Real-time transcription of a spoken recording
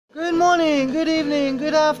Good morning, good evening,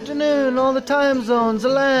 good afternoon, all the time zones, the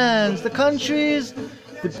lands, the countries,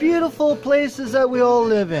 the beautiful places that we all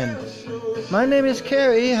live in. My name is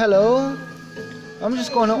Carrie, hello. I'm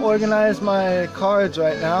just going to organize my cards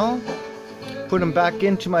right now, put them back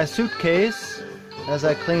into my suitcase as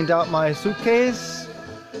I cleaned out my suitcase,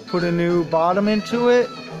 put a new bottom into it.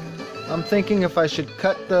 I'm thinking if I should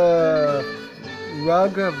cut the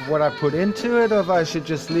rug of what I put into it or if I should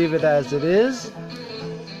just leave it as it is.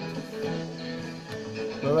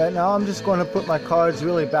 But right now I'm just going to put my cards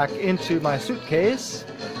really back into my suitcase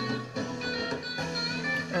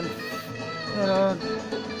and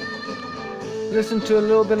listen to a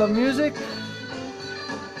little bit of music,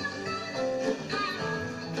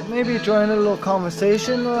 maybe join a little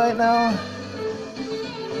conversation right now.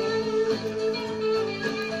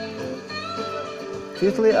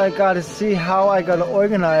 Truthfully, I gotta see how I gotta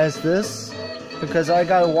organize this because I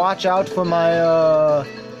gotta watch out for my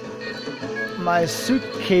my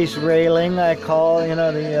suitcase railing, I call, the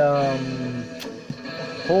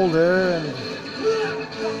holder, and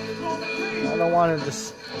I don't want to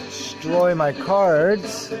destroy my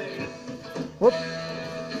cards. Whoop,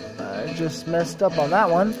 I just messed up on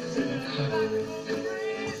that one.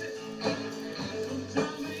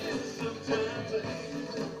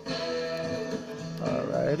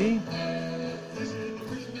 Alrighty.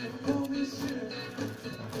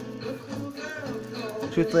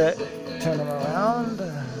 Truthfully, turn them around.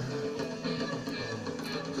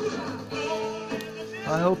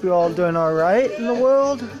 I hope you're all doing alright in the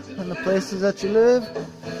world and the places that you live.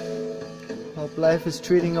 Hope life is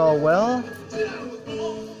treating you all well.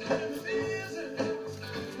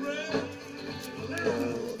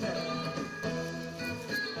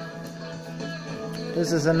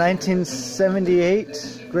 This is a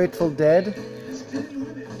 1978 Grateful Dead.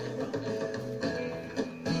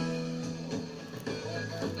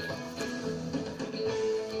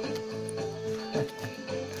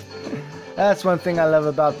 That's one thing I love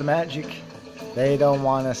about the Magic. They don't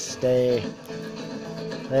want to stay.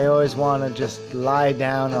 They always want to just lie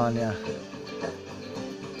down on you.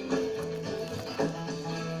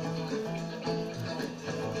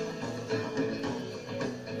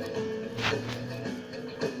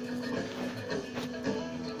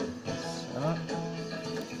 So.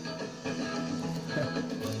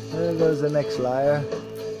 There goes the next liar.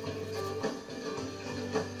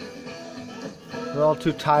 We're all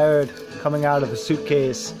too tired coming out of a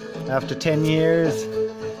suitcase after 10 years.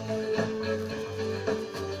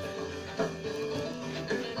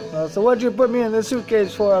 So what'd you put me in the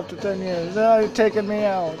suitcase for after 10 years? Now you're taking me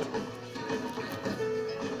out.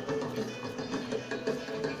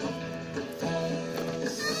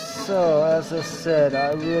 So, as I said,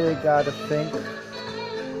 I really gotta think of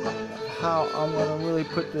how I'm gonna really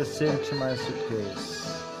put this into my suitcase.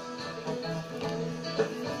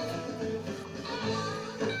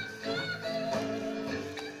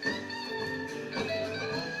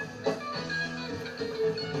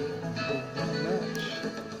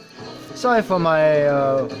 Sorry for my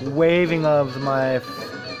waving of my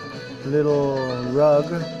little rug.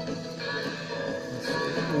 It's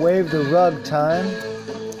wave the rug time.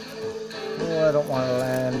 Oh, I don't want to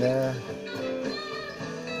land there.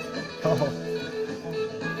 Oh.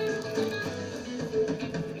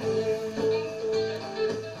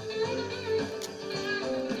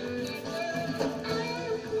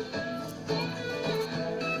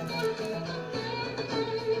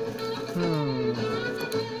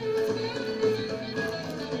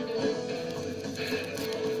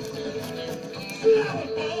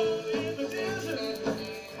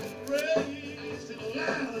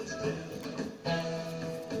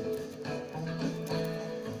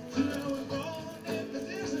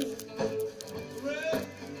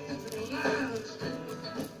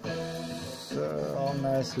 So, all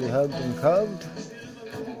nicely hugged and cubbed.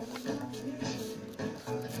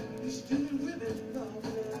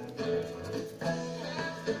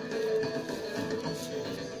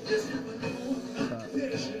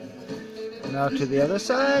 Now to the other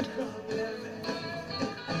side.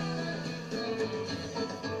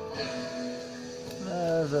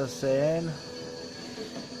 As I was saying,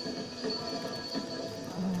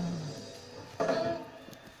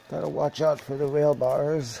 gotta watch out for the rail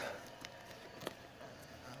bars.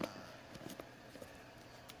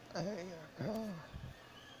 There you go.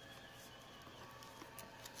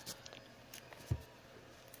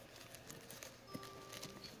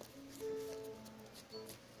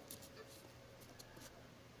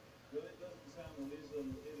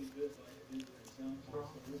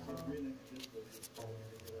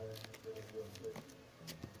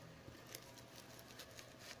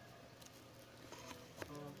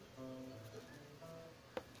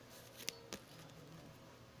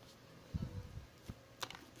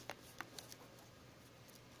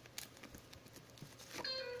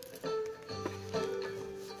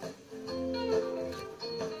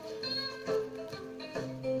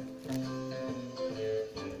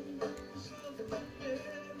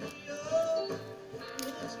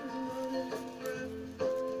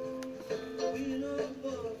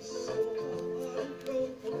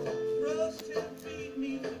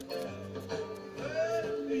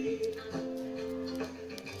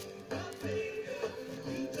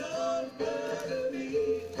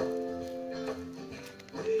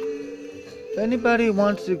 anybody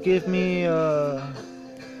wants to give me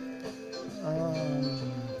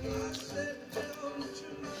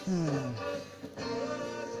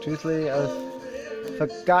truthfully, I've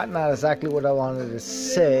forgotten exactly what I wanted to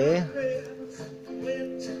say.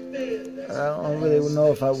 I don't really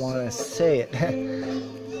know if I want to say it.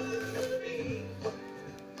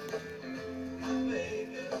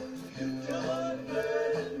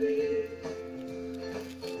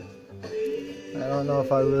 I don't know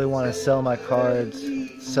if I really want to sell my cards,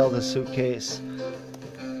 sell the suitcase.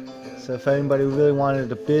 So if anybody really wanted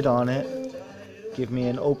to bid on it, give me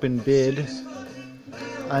an open bid,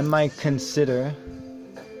 I might consider.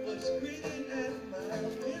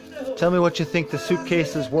 Tell me what you think the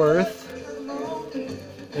suitcase is worth.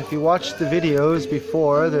 If you watched the videos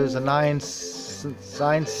before, there's a 9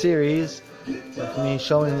 series of me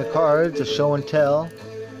showing the cards, a show and tell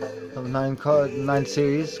of 9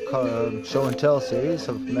 series, show and tell series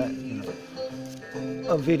of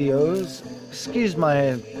videos. Excuse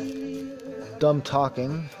my dumb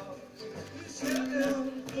talking.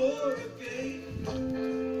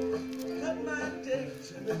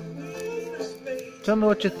 Tell me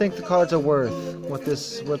what you think the cards are worth. What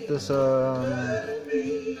this the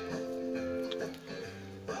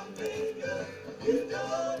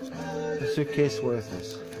suitcase worth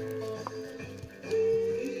is.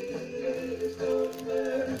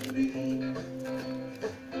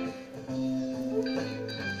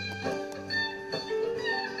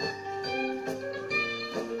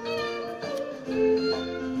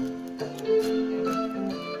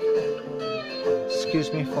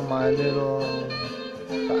 Excuse me for my little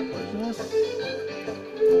backwardness.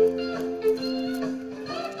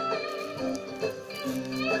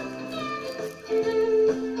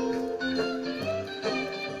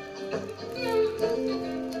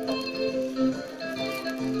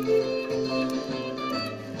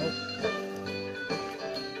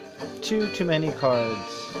 Too many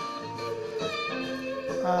cards.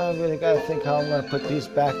 I really gotta think how I'm gonna put these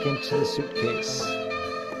back into the suitcase.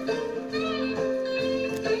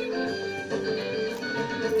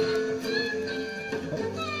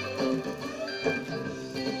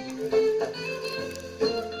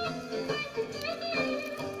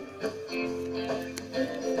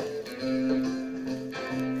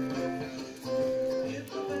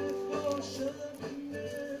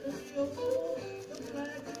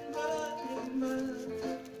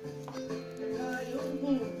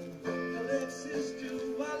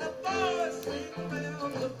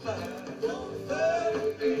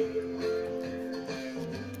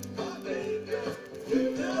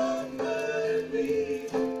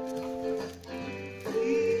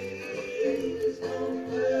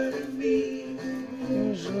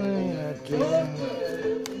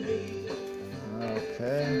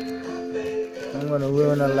 Okay. I'm gonna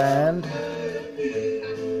ruin a land.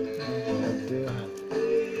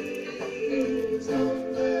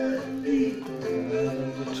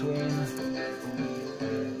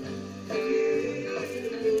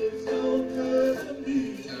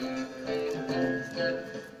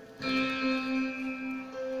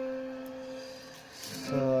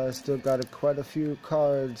 So I still got quite a few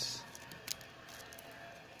cards.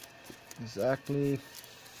 Exactly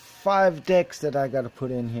 5 decks that I gotta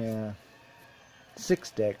put in here.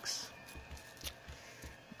 6 decks.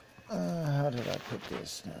 How did I put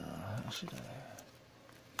this now? How should I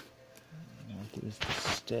want these to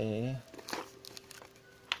stay?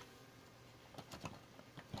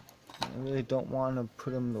 I really don't want to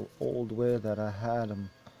put them the old way that I had them.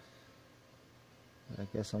 But I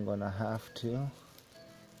guess I'm gonna have to.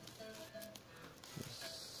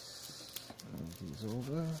 Just move these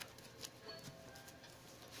over.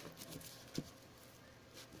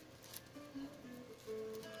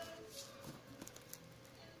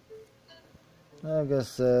 Like I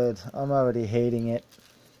said, I'm already hating it.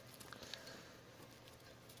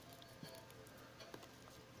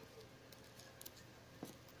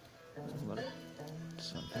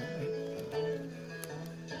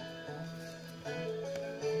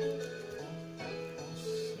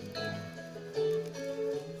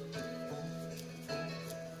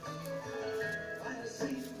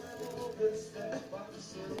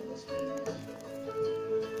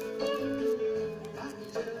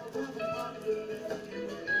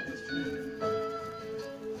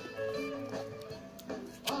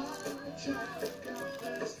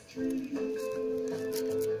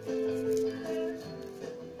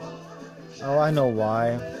 Oh, I know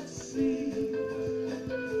why.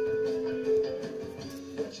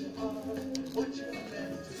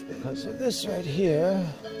 Because of this right here.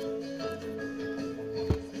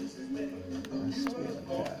 Has to be like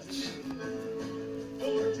that.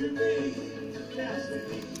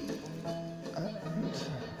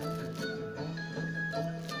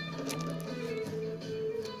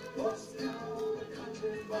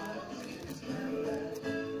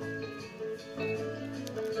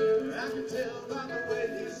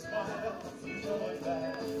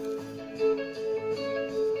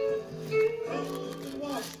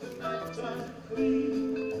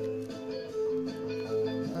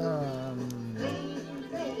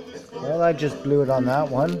 I just blew it on that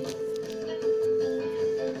one.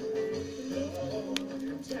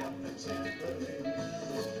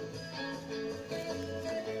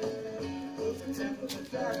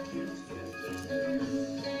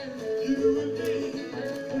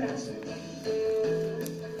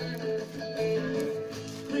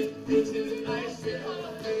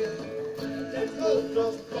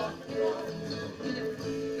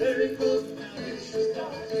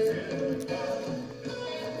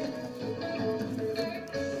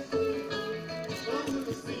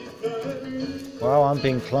 Wow, I'm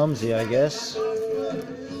being clumsy, I guess.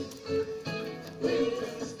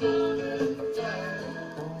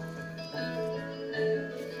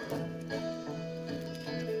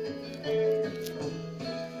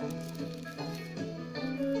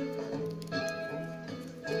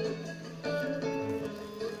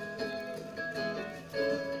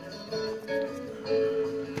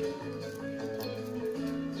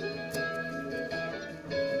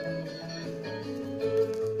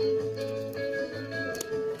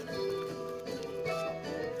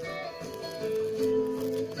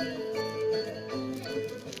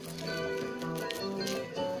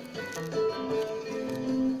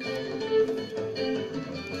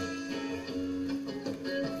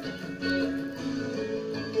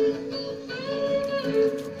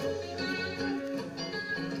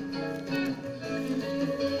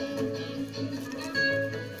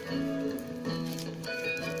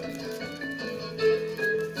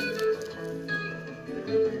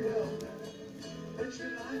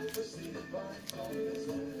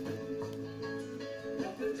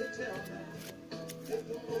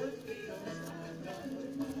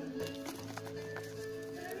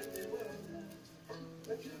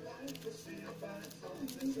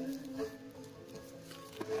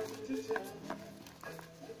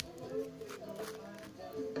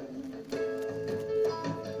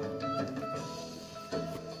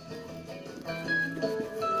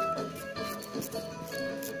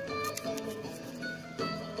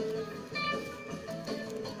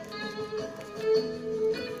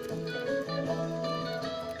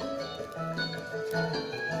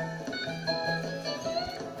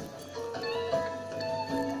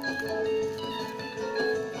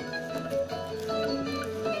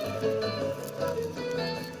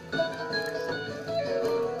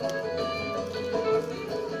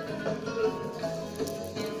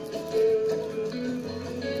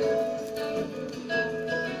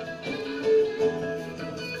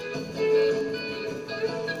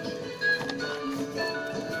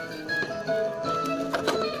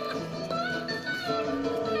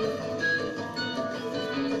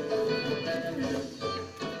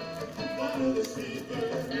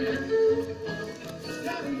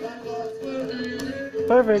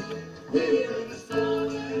 Perfect.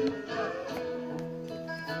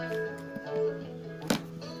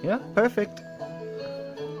 Yeah, perfect.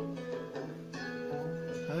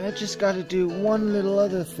 I just got to do one little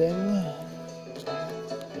other thing.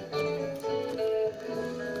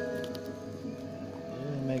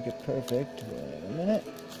 Make it perfect. Wait a minute.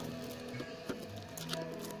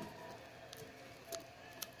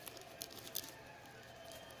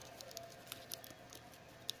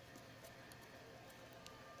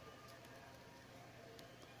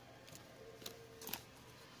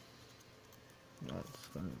 That's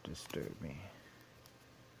going to disturb me.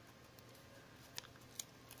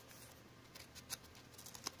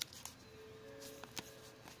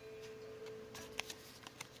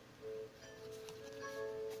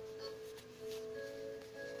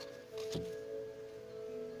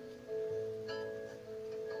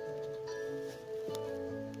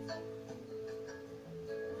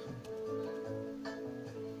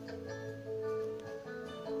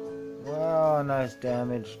 Wow, nice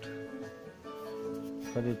damaged.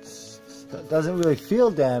 But it doesn't really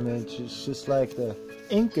feel damaged. It's just like the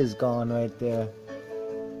ink is gone right there.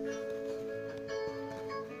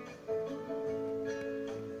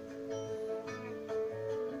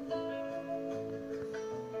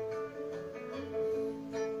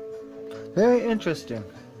 Very interesting.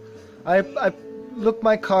 I look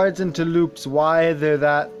my cards into loops. Why they're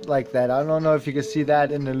that like that? I don't know if you can see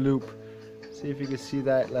that in the loop. See if you can see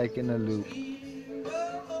that like in a loop.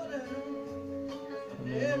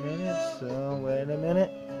 Wait a minute. So wait a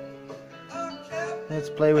minute. Let's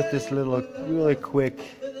play with this little really quick.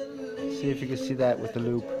 See if you can see that with the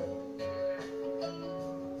loop.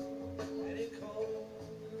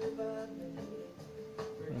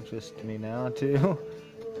 Interests me now too.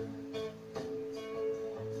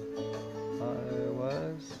 There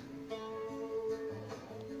was.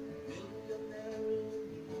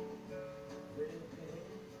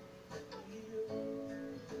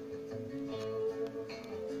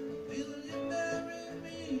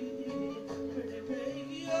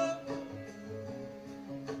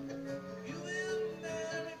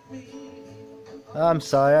 I'm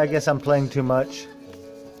sorry, I guess I'm playing too much.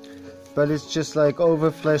 But it's just like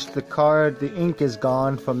overfleshed the card. The ink is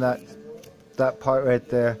gone from that part right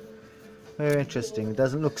there. Very interesting. It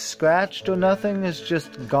doesn't look scratched or nothing, it's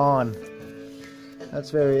just gone. That's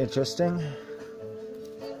very interesting.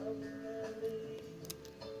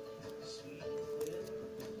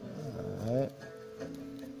 Alright.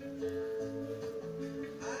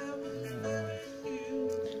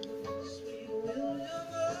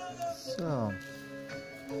 So,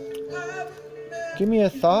 give me your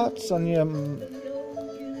thoughts on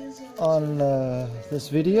this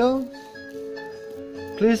video.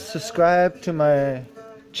 Please subscribe to my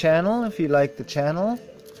channel if you like the channel.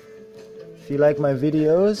 If you like my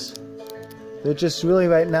videos. They're just really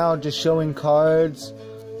right now just showing cards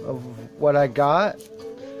of what I got.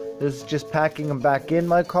 This is just packing them back in,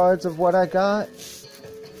 my cards of what I got.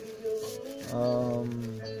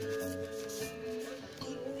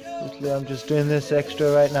 I'm just doing this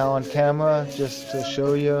extra right now on camera just to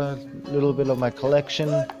show you a little bit of my collection.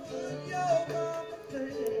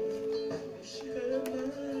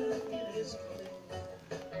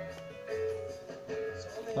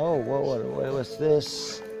 Oh, what was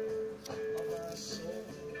this?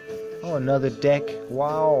 Oh, another deck.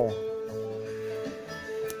 Wow.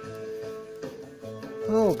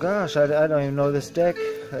 Oh gosh, I don't even know this deck.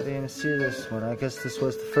 I didn't even see this one. I guess this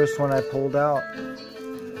was the first one I pulled out.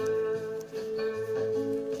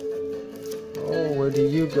 Oh, where do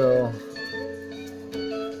you go?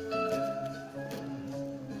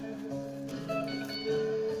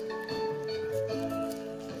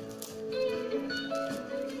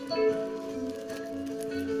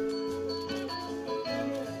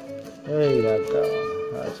 There you go.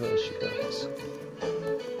 That's where she goes.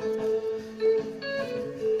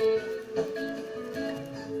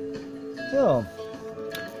 So,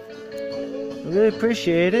 I really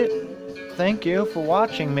appreciate it. Thank you for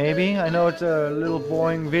watching, maybe. I know it's a little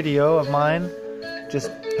boring video of mine. Just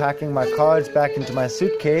packing my cards back into my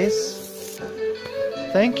suitcase.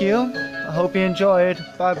 Thank you. I hope you enjoyed.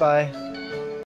 Bye-bye.